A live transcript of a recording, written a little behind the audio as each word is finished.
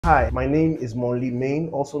Hi, my name is Monli Main,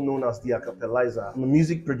 also known as the acapellizer. I'm a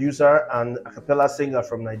music producer and a cappella singer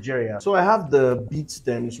from Nigeria. So I have the beat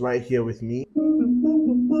stems right here with me.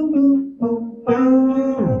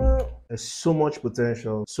 There's so much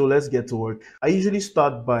potential, so let's get to work. I usually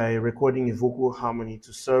start by recording a vocal harmony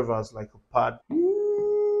to serve as like a pad.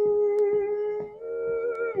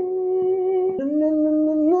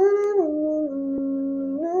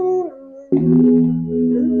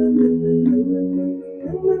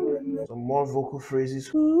 Some more vocal phrases.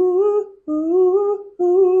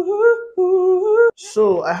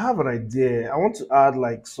 So I have an idea. I want to add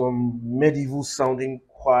like some medieval sounding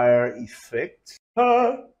choir effect.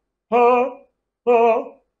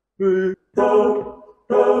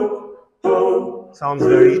 Sounds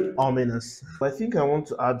very ominous. I think I want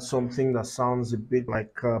to add something that sounds a bit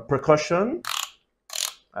like percussion.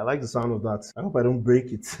 I like the sound of that. I hope I don't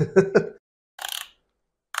break it.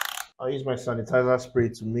 I'll use my sanitizer spray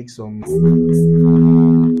to make some.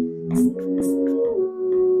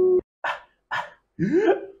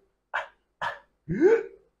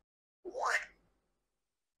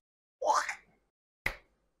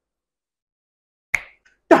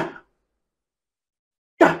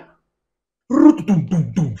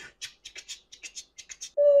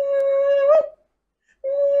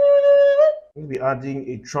 We'll be adding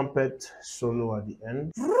a trumpet solo at the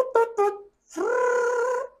end.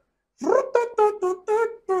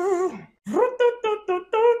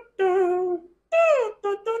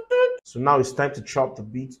 So now it's time to chop the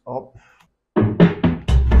beat up.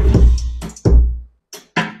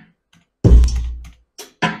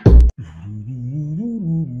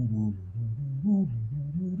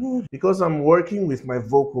 Because I'm working with my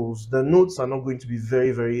vocals, the notes are not going to be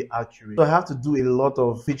very accurate. So I have to do a lot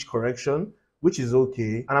of pitch correction, which is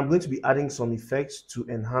okay. And I'm going to be adding some effects to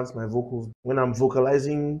enhance my vocals. When I'm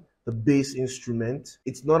vocalizing the bass instrument,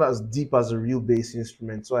 it's not as deep as a real bass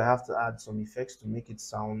instrument. So I have to add some effects to make it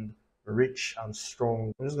sound rich and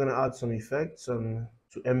strong. I'm just going to add some effects to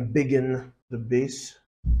embiggen the bass.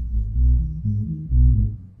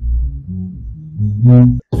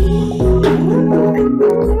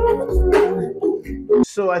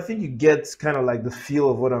 So I think you get kind of like the feel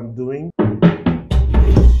of what I'm doing.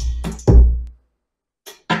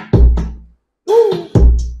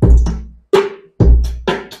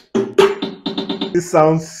 This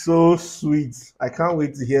sounds so sweet. I can't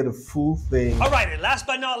wait to hear the full thing. All right, and last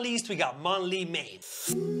but not least, we got Monli Main.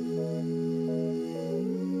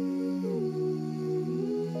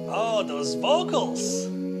 Oh, those vocals.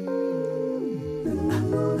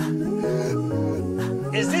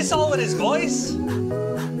 Is this all with his voice?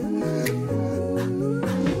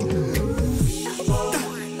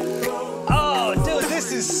 Oh, dude,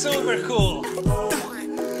 this is super cool.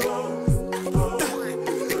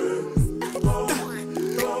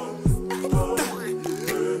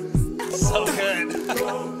 So good.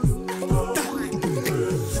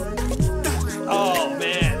 Oh,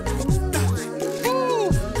 man.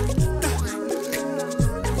 Woo.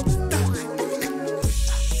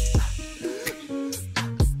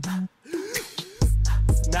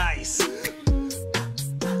 Nice.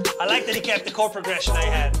 I like that he kept the chord progression I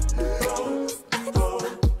had.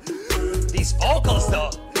 These vocals,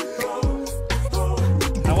 though.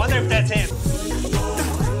 I wonder if that's him.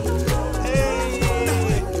 Hey.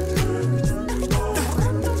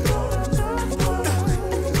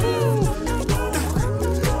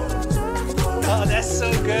 Oh, that's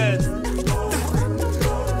so good.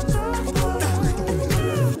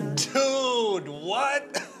 Dude, what?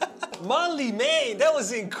 Monli Main, that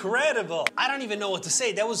was incredible. I don't even know what to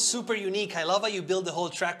say. That was super unique. I love how you build the whole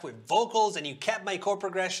track with vocals and you kept my chord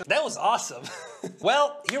progression. That was awesome.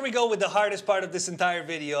 Well, here we go with the hardest part of this entire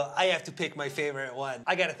video. I have to pick my favorite one.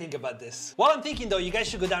 I gotta think about this. While I'm thinking though, you guys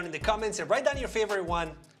should go down in the comments and write down your favorite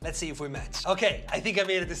one. Let's see if we match. Okay, I think I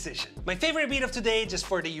made a decision. My favorite beat of today, just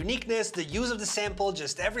for the uniqueness, the use of the sample,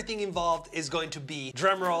 just everything involved, is going to be,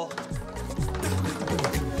 drumroll,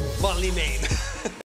 Monli Main.